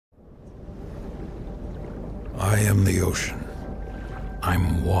I am the ocean.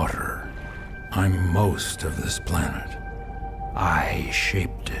 I'm water. I'm most of this planet. I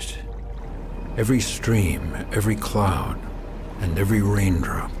shaped it. Every stream, every cloud, and every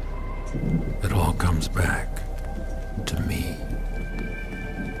raindrop, it all comes back to me.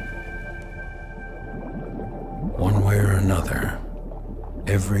 One way or another,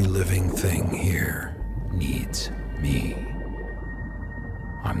 every living thing here needs me.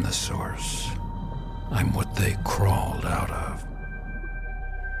 I'm the source. I'm what they crawled out of.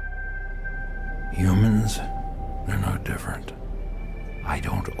 Humans, they're no different. I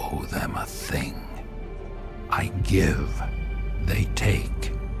don't owe them a thing. I give, they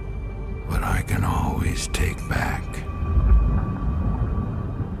take, but I can always take back.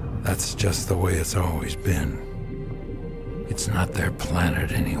 That's just the way it's always been. It's not their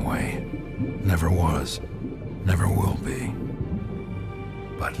planet anyway. Never was, never will be.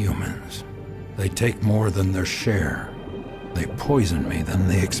 But humans, they take more than their share. They poison me, then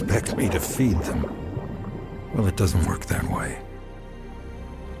they expect me to feed them. Well, it doesn't work that way.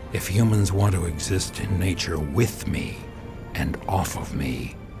 If humans want to exist in nature with me and off of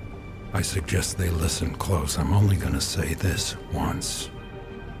me, I suggest they listen close. I'm only going to say this once.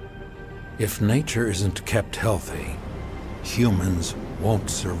 If nature isn't kept healthy, humans won't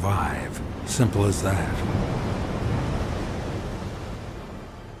survive. Simple as that.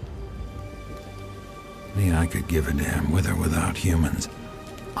 Me, I could give a damn with or without humans.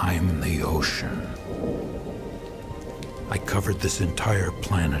 I'm the ocean. I covered this entire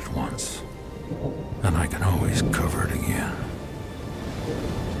planet once, and I can always cover it again.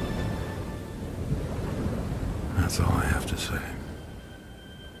 That's all I have to say.